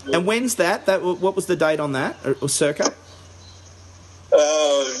 And when's that? What was the date on that, or circa?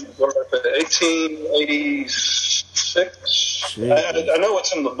 1886. I know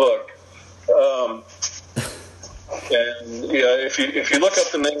it's in the book. If you look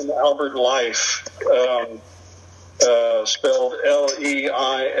up the name Albert Life, spelled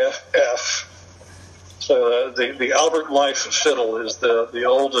Leiff. So the Albert Life fiddle is the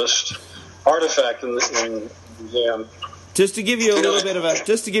oldest artifact in the museum. Just to give you a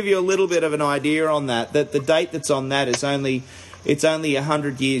little bit of an idea on that the date that's on that is only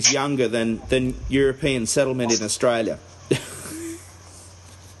 100 years younger than European settlement in Australia.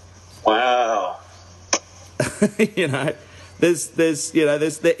 Wow.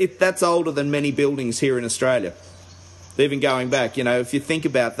 That's older than many buildings here in Australia. Even going back, if you think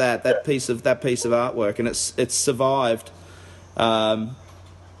about that piece of artwork, and it's survived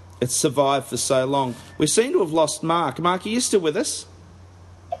It's survived for so long. We seem to have lost Mark. Mark, are you still with us?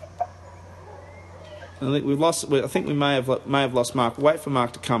 I think we've lost. I think we may have lost Mark. Wait for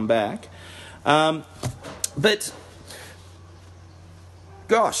Mark to come back. But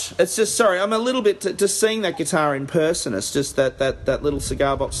gosh, it's just sorry. I'm a little bit just seeing that guitar in person. It's just that little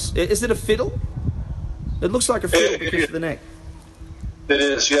cigar box. Is it a fiddle? It looks like a fiddle because of the neck. It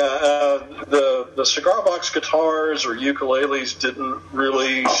is, yeah. The cigar box guitars or ukuleles didn't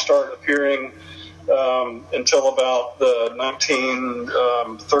really start appearing until about the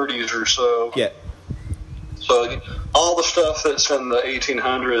 1930s or so. Yeah. So all the stuff that's in the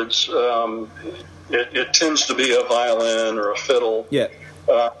 1800s, it tends to be a violin or a fiddle. Yeah.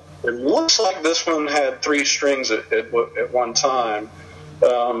 It looks like this one had 3 strings at one time.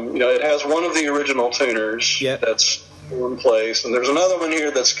 It has one of the original tuners that's in place, and there's another one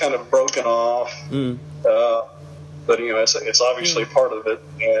here that's kind of broken off. But it's obviously part of it.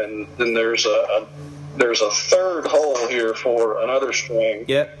 And then there's a third hole here for another string.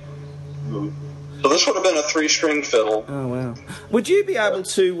 Yep. So this would have been a 3-string fiddle. Oh wow! Would you be able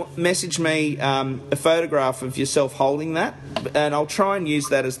to message me a photograph of yourself holding that, and I'll try and use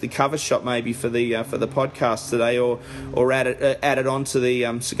that as the cover shot maybe for the podcast today, or add it onto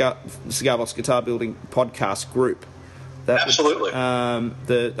the Cigar Box Guitar Building podcast group. Absolutely. I'm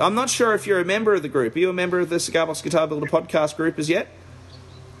not sure if you're a member of the group. Are you a member of the Cigar Box Guitar Builder podcast group as yet?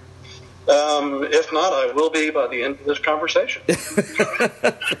 If not, I will be by the end of this conversation.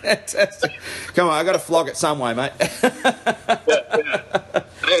 Fantastic. Come on, I got to flog it some way, mate. Yeah.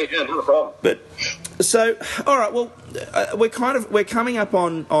 Hey, yeah, no problem. But so, all right. Well, we're coming up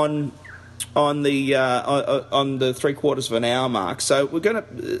on the 3/4 of an hour mark. So we're going to,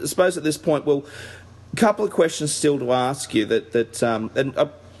 I suppose, at this point, a couple of questions still to ask you and I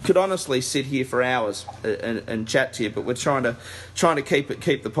could honestly sit here for hours and chat to you, but we're trying to keep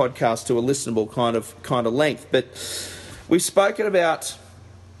the podcast to a listenable kind of length. But we've spoken about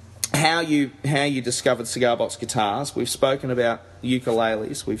how you discovered cigar box guitars. We've spoken about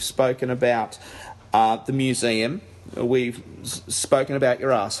ukuleles. We've spoken about the museum. We've spoken about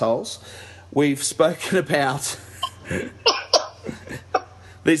your assholes. We've spoken about.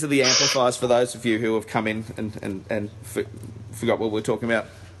 These are the amplifiers for those of you who have come in and forgot what we're talking about.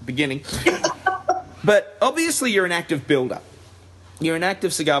 Beginning. But obviously you're an active builder. You're an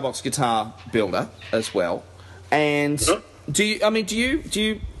active cigar box guitar builder as well. And do you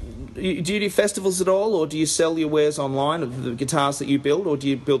do festivals at all, or do you sell your wares online of the guitars that you build, or do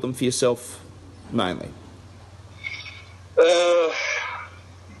you build them for yourself mainly?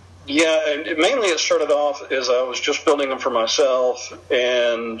 Yeah, and mainly it started off as I was just building them for myself,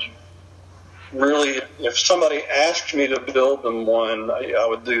 and really, if somebody asked me to build them one, I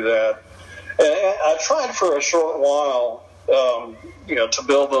would do that. And I tried for a short while, to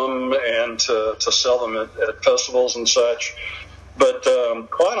build them and to sell them at festivals and such. But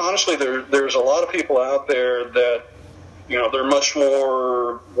quite honestly, there's a lot of people out there that, they're much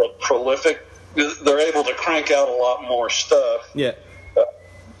more prolific. They're able to crank out a lot more stuff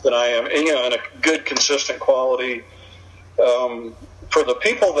than I am, in a good, consistent quality. For the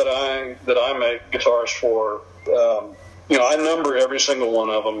people that I make guitars for, I number every single one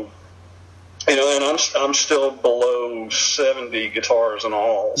of them, and I'm still below 70 guitars in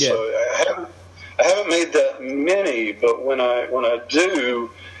all. Yeah. So I haven't made that many, but when I do,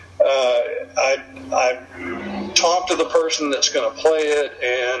 I talk to the person that's going to play it,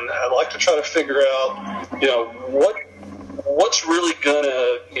 and I like to try to figure out, what's really going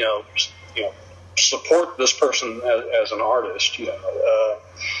to, support this person as an artist.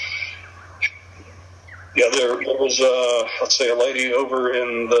 There was let's say a lady over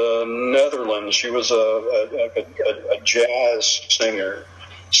in the Netherlands. She was a jazz singer.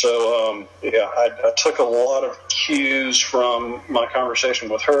 So I took a lot of cues from my conversation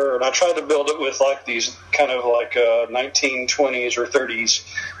with her, and I tried to build it with like these kind of like 1920s or 30s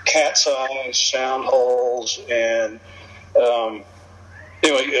cat's eye sound holes, and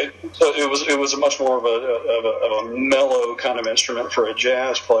anyway, it was a much more of a mellow kind of instrument for a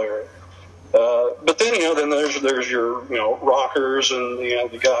jazz player. But then then there's your rockers and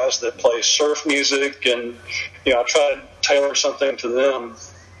the guys that play surf music, and I try to tailor something to them.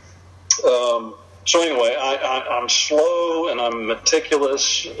 So anyway, I'm slow and I'm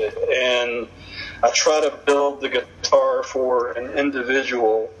meticulous, and I try to build the guitar for an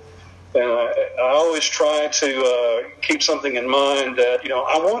individual. And I always try to keep something in mind that,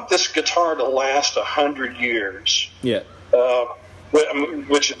 I want this guitar to last 100 years. Yeah.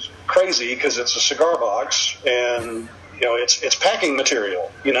 Which is crazy because it's a cigar box, and, it's packing material,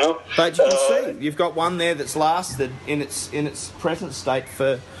 But you can see, you've got one there that's lasted in its present state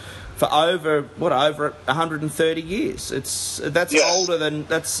for for over 130 years. That's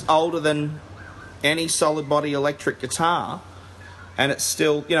older than any solid body electric guitar, and it's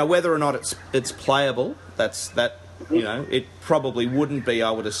still, whether or not it's playable. It probably wouldn't be,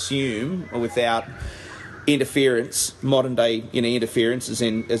 I would assume, without interference, modern day interference as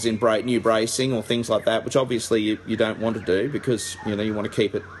in new bracing or things like that, which obviously you don't want to do because you want to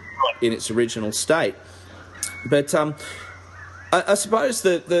keep it in its original state. But I suppose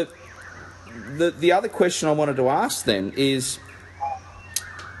the other question I wanted to ask then is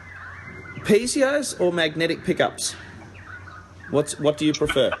piezo's or magnetic pickups? What do you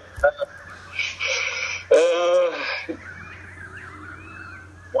prefer?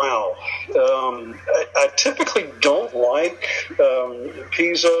 Wow. I typically don't like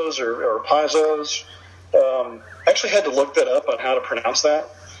piezos or piezo's. I actually had to look that up on how to pronounce that.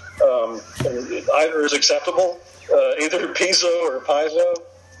 And either is acceptable, either piezo or piezo.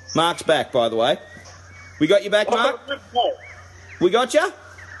 Mark's back, by the way. We got you back, Mark? We got you?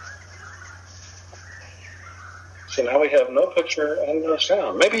 So now we have no picture and no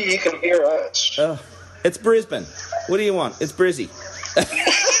sound. Maybe you can hear us. It's Brisbane. What do you want? It's Brizzy.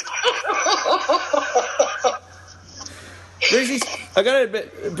 I got to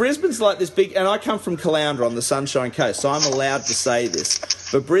admit, Brisbane's like this big, and I come from Caloundra on the Sunshine Coast, so I'm allowed to say this.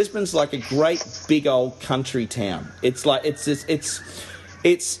 But Brisbane's like a great big old country town. It's like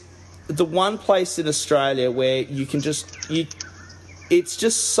it's the one place in Australia where you can it's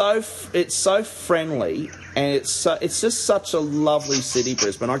so friendly, and it's just such a lovely city,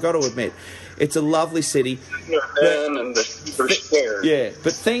 Brisbane. I got to admit, it's a lovely city. And they're scared. Yeah,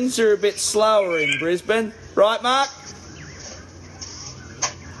 but things are a bit slower in Brisbane, right, Mark?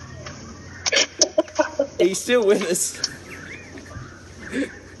 He's still with us.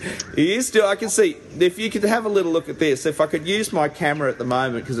 He is still. I can see. If you could have a little look at this, if I could use my camera at the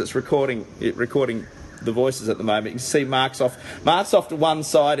moment because it's recording the voices at the moment. You can see Mark's off to one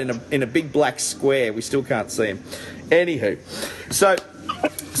side in a big black square. We still can't see him. Anywho, so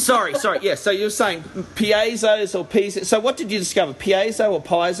sorry. Yeah. So you're saying piezos or piezo? So what did you discover? Piezo or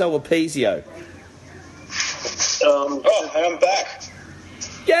piezo or piezo? I'm back.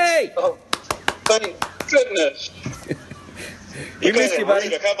 Yay! Oh, thank goodness. We missed you, buddy.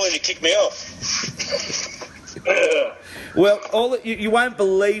 I can't believe you kicked me off. Well, you won't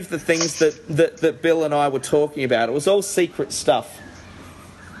believe the things that Bill and I were talking about. It was all secret stuff.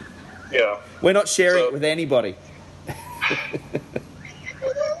 Yeah. We're not sharing it with anybody.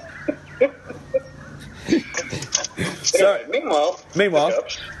 So, meanwhile,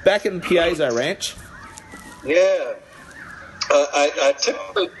 back in Piezo Ranch. Yeah. I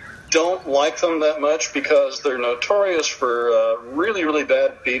typically don't like them that much because they're notorious for really, really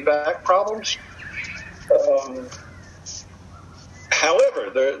bad feedback problems. However,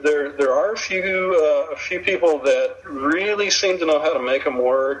 there are a few people that really seem to know how to make them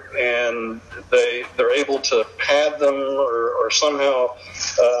work, and they're able to pad them or somehow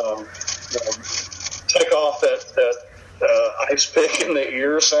take off that ice pick in the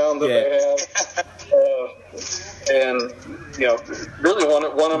ear sound that they have. And really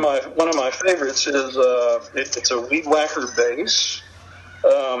one of my favorites is it's a weed whacker bass.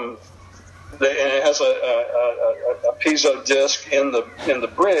 And it has a piezo disc in the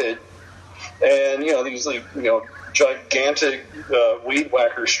bridge, and these gigantic weed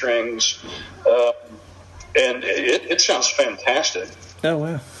whacker strings, and it sounds fantastic. Oh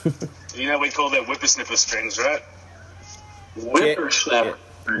wow! We call them whippersnipper strings, right? Whippersnapper.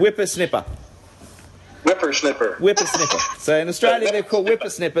 Yeah. Whippersnipper. Whippersnipper. Whippersnipper. So in Australia they're called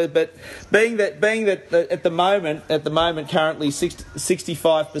whippersnipper, but being that at the moment currently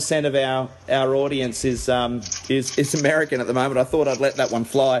 65% of our audience is American at the moment, I thought I'd let that one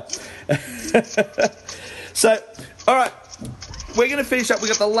fly. So, all right, we're going to finish up. We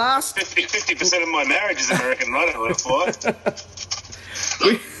got the last 50% of my marriage is American, right? I let it fly.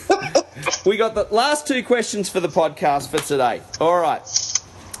 We got the last two questions for the podcast for today. All right.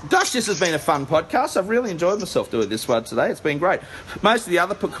 Gosh, this has been a fun podcast. I've really enjoyed myself doing this one today. It's been great. Most of the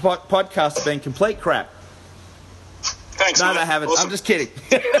other podcasts have been complete crap. Thanks, No, man. they haven't. Awesome. I'm just kidding.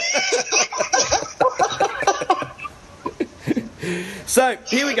 So,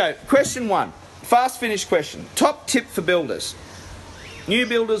 here we go. Question 1. Fast finish question. Top tip for builders. New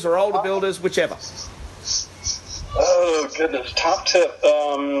builders or older builders, whichever. Oh, goodness. Top tip.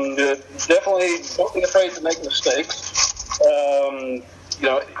 Definitely don't be afraid to make mistakes.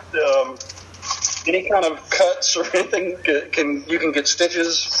 Any kind of cuts or anything you can get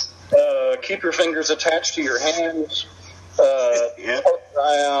stitches. Keep your fingers attached to your hands.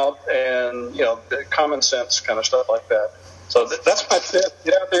 Eye out, and common sense kind of stuff like that. So that's my tip.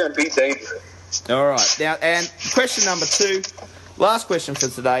 Get out there and be dangerous. All right. Now, and question number 2, last question for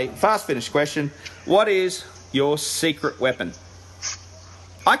today, fast finish question. What is your secret weapon?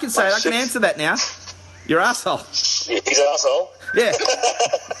 I can say it. I can answer that now. Your asshole. He's an asshole. Yeah.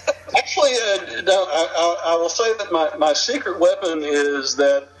 Actually, no, I will say that my secret weapon is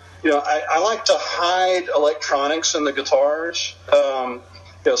that, I like to hide electronics in the guitars.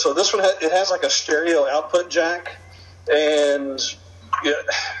 So this one, it has like a stereo output jack, and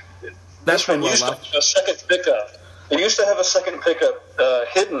That's this one well used to loved. have a second pickup. It used to have a second pickup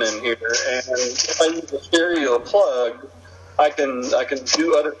hidden in here, and if I use a stereo plug, I can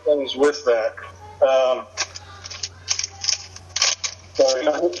do other things with that.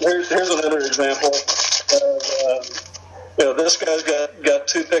 Here's another example. This guy's got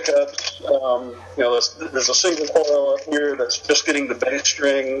 2 pickups. There's a single coil up here that's just getting the bass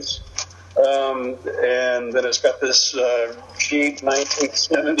strings, and then it's got this cheap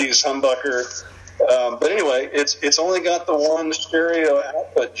 1970s humbucker. But anyway, it's only got the one stereo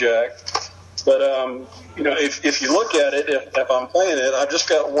output jack. But if you look at it, if I'm playing it, I've just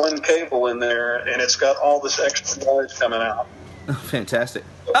got one cable in there, and it's got all this extra noise coming out. Oh, fantastic.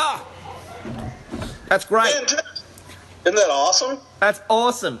 That's great. Isn't that awesome? That's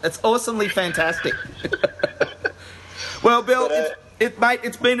awesome. That's awesomely fantastic. Well, Bill,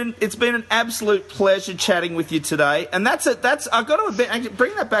 it's been an absolute pleasure chatting with you today. And that's it. I've got to admit,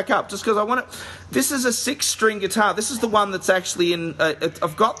 bring that back up just because I want to. This is a 6-string guitar. This is the one that's actually in.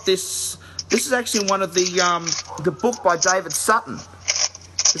 I've got this. This is actually in one of the book by David Sutton.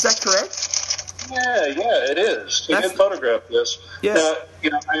 Is that correct? Yeah, it is. He did photograph this. Yeah.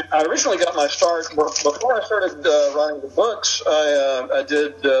 I originally got my start before I started writing the books. I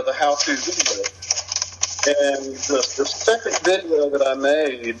did the how-to video, and the second video that I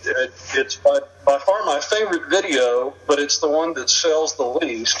made, it's by far my favorite video, but it's the one that sells the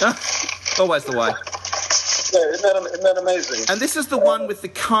least. Always the way. Yeah, isn't that amazing? And this is the one with the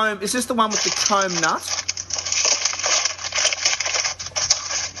comb. Is this the one with the comb nut?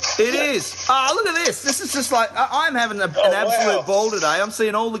 It is. Oh, look at this. This is just like, I'm having an absolute ball today. I'm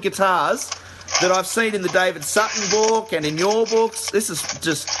seeing all the guitars that I've seen in the David Sutton book and in your books. This is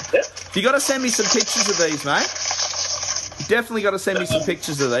just... You got to send me some pictures of these, mate. You definitely got to send me some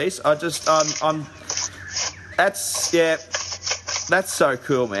pictures of these. That's so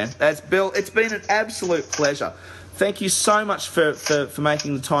cool, man. Bill, it's been an absolute pleasure. Thank you so much for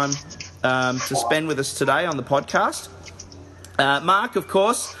making the time to spend with us today on the podcast. Mark, of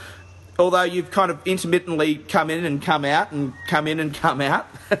course, although you've kind of intermittently come in and come out and come in and come out.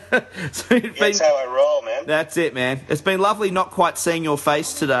 That's how I roll, man. That's it, man. It's been lovely not quite seeing your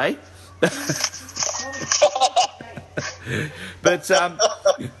face today. But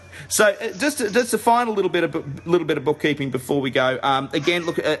so just a final little bit of bookkeeping before we go. Again,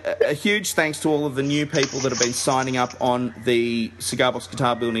 look, a huge thanks to all of the new people that have been signing up on the Cigar Box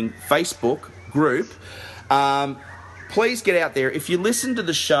Guitar Building Facebook group. Please get out there. If you listen to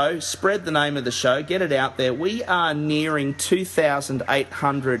the show, spread the name of the show, get it out there. We are nearing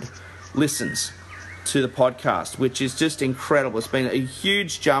 2,800 listens to the podcast, which is just incredible. It's been a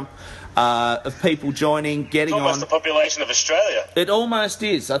huge jump of people joining, getting almost on. The population of Australia. It almost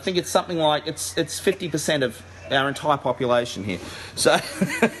is. I think it's something like it's 50% of our entire population here. So,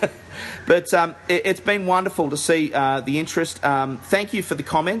 but it's been wonderful to see the interest. Thank you for the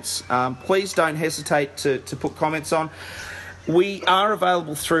comments. Please don't hesitate to put comments on. We are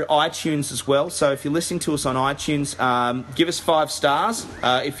available through iTunes as well, so if you're listening to us on iTunes, give us 5 stars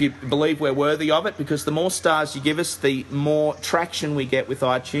if you believe we're worthy of it, because the more stars you give us, the more traction we get with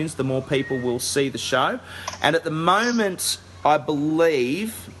iTunes, the more people will see the show. And at the moment, I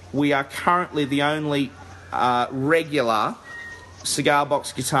believe we are currently the only regular cigar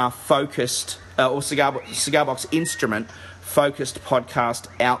box guitar focused, or cigar box instrument focused podcast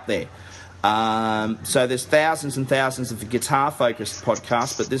out there. So there's thousands and thousands of guitar-focused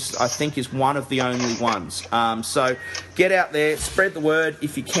podcasts, but this, I think, is one of the only ones. So get out there, spread the word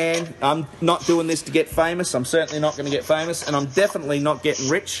if you can. I'm not doing this to get famous. I'm certainly not going to get famous, and I'm definitely not getting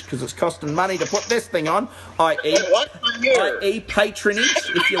rich because it's costing money to put this thing on. i.e.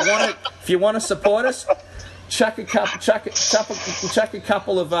 patronage. If you want to support us, chuck a couple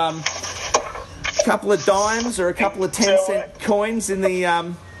of dimes or a couple of 10-cent coins in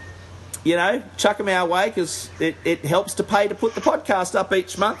the. Chuck them our way because it helps to pay to put the podcast up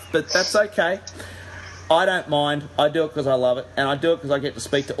each month, but that's okay. I don't mind. I do it because I love it, and I do it because I get to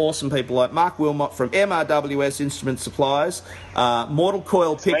speak to awesome people like Mark Wilmot from MRWS Instrument Supplies, Mortal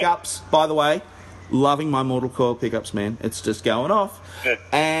Coil Pickups, by the way. Loving my Mortal Coil Pickups, man. It's just going off. Good.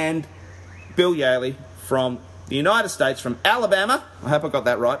 And Bill Jehle from the United States from Alabama. I hope I got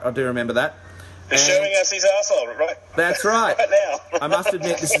that right. I do remember that. He's showing us his arsehole, right? That's right. Right now. I must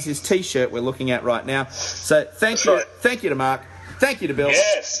admit, this is his T-shirt we're looking at right now. So thank you to Mark. Thank you to Bill.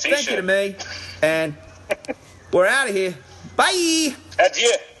 Yes, T-shirt. Thank you to me. And we're out of here. Bye.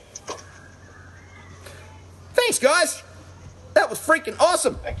 Adieu. Thanks, guys. That was freaking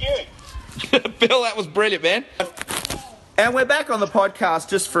awesome. Thank you. Bill, that was brilliant, man. And we're back on the podcast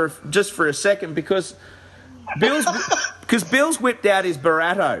just for a second because Bill's whipped out his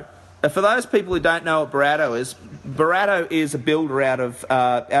Barato. For those people who don't know what Barato is a builder out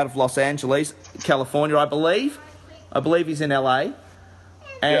of Los Angeles, California, I believe. I believe he's in LA.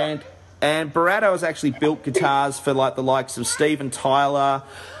 And Barato has actually built guitars for like the likes of Steven Tyler,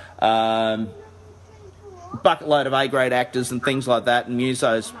 bucket load of A-grade actors and things like that, and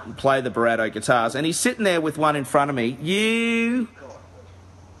musos play the Barato guitars. And he's sitting there with one in front of me. You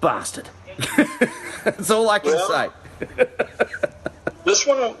bastard. That's all I can say. This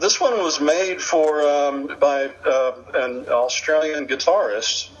one was made by an Australian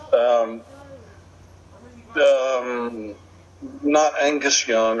guitarist, not Angus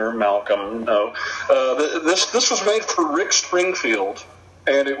Young or Malcolm. No, this was made for Rick Springfield,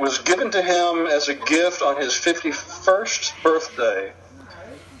 and it was given to him as a gift on his 51st birthday.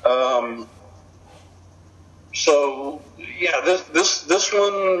 So yeah, this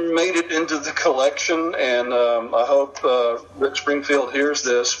one made it into the collection, and I hope Rick Springfield hears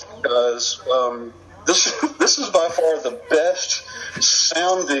this, because this is by far the best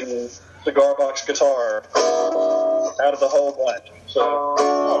sounding cigar box guitar out of the whole bunch. So,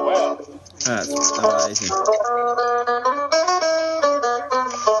 oh wow, that's amazing.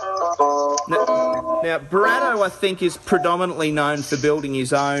 Now Barato, I think, is predominantly known for building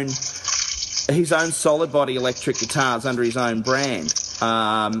his own solid body electric guitars under his own brand.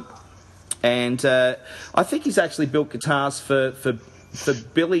 And I think he's actually built guitars for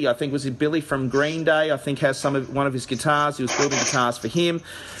Billy. I think was it Billy from Green Day. I think has one of his guitars. He was building guitars for him.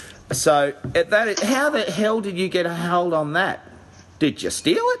 So how the hell did you get a hold on that? Did you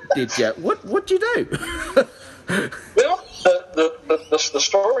steal it? Did you? What'd you do? Well, the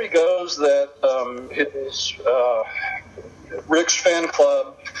story goes that his Rick's fan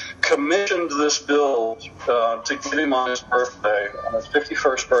club commissioned this build to give him on his birthday, on his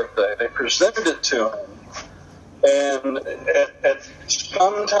 51st birthday. They presented it to him, and at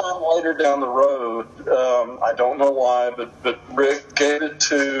some time later down the road, I don't know why, but Rick gave it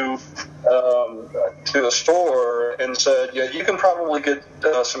to a store and said, "Yeah, you can probably get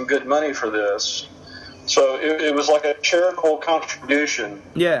some good money for this." So it was like a charitable contribution.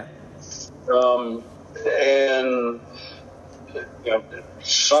 Yeah. And you know,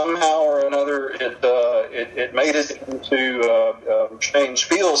 somehow or another, it made it into Shane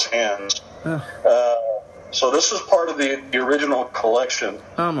Spiel's hands. So this is part of the original collection.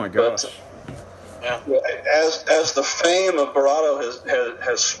 Oh my gosh! As the fame of Barato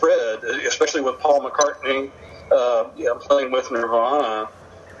has spread, especially with Paul McCartney, playing with Nirvana.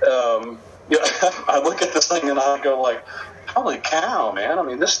 I look at this thing and I go like, "Holy cow, man! I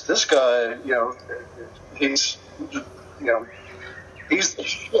mean, this guy, he's the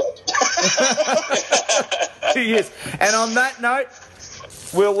shit." He is. And on that note,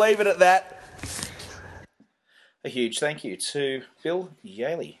 we'll leave it at that. A huge thank you to Bill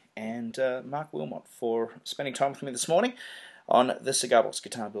Jehle and Mark Wilmot for spending time with me this morning on the Cigar Box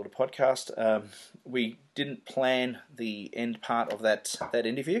Guitar Builder podcast. We didn't plan the end part of that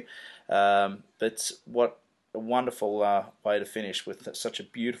interview, but what a wonderful way to finish with such a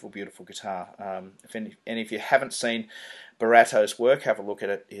beautiful, beautiful guitar. If you haven't seen Barato's work, have a look at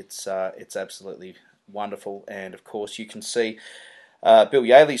it. It's absolutely wonderful, and of course you can see Bill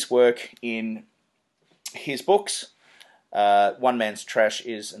Jehle's work in his books. One Man's Trash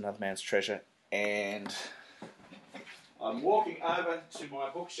is Another Man's Treasure, and I'm walking over to my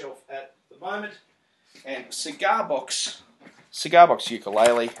bookshelf at the moment, and Cigar Box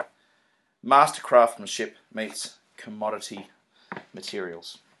Ukulele, master craftsmanship meets commodity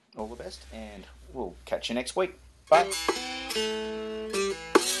materials. All the best, and we'll catch you next week. Bye.